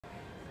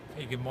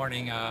Hey, good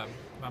morning.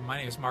 My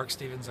name is Mark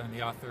Stevens. I'm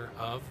the author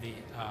of the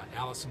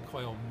Allison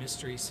Coyle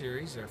Mystery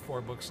Series. There are 4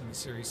 books in the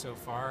series so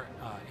far: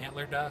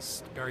 Antler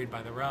Dust, Buried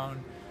by the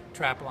Rhone,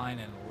 Trapline,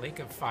 and Lake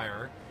of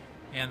Fire.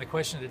 And the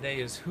question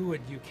today is, who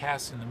would you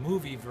cast in the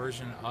movie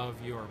version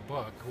of your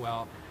book?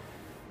 Well,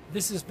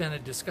 this has been a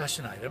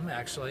discussion item,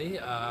 actually.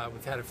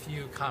 We've had a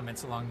few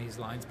comments along these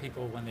lines.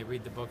 People, when they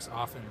read the books,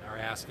 often are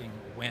asking,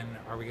 when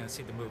are we going to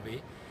see the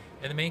movie?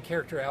 And the main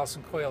character,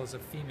 Allison Coyle, is a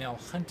female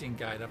hunting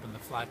guide up in the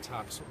Flat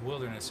Tops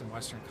Wilderness in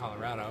western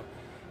Colorado.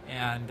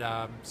 And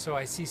so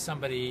I see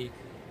somebody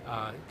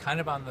kind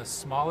of on the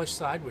smallish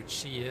side, which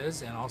she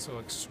is, and also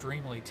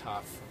extremely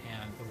tough.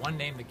 And the one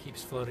name that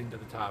keeps floating to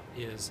the top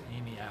is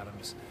Amy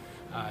Adams.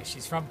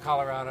 She's from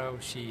Colorado.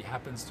 She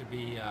happens to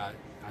be,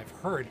 I've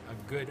heard,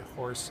 a good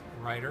horse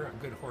rider,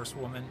 a good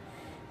horsewoman,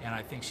 and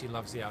I think she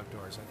loves the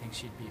outdoors. I think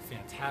she'd be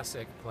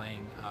fantastic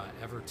playing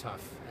ever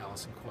tough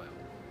Allison Coyle.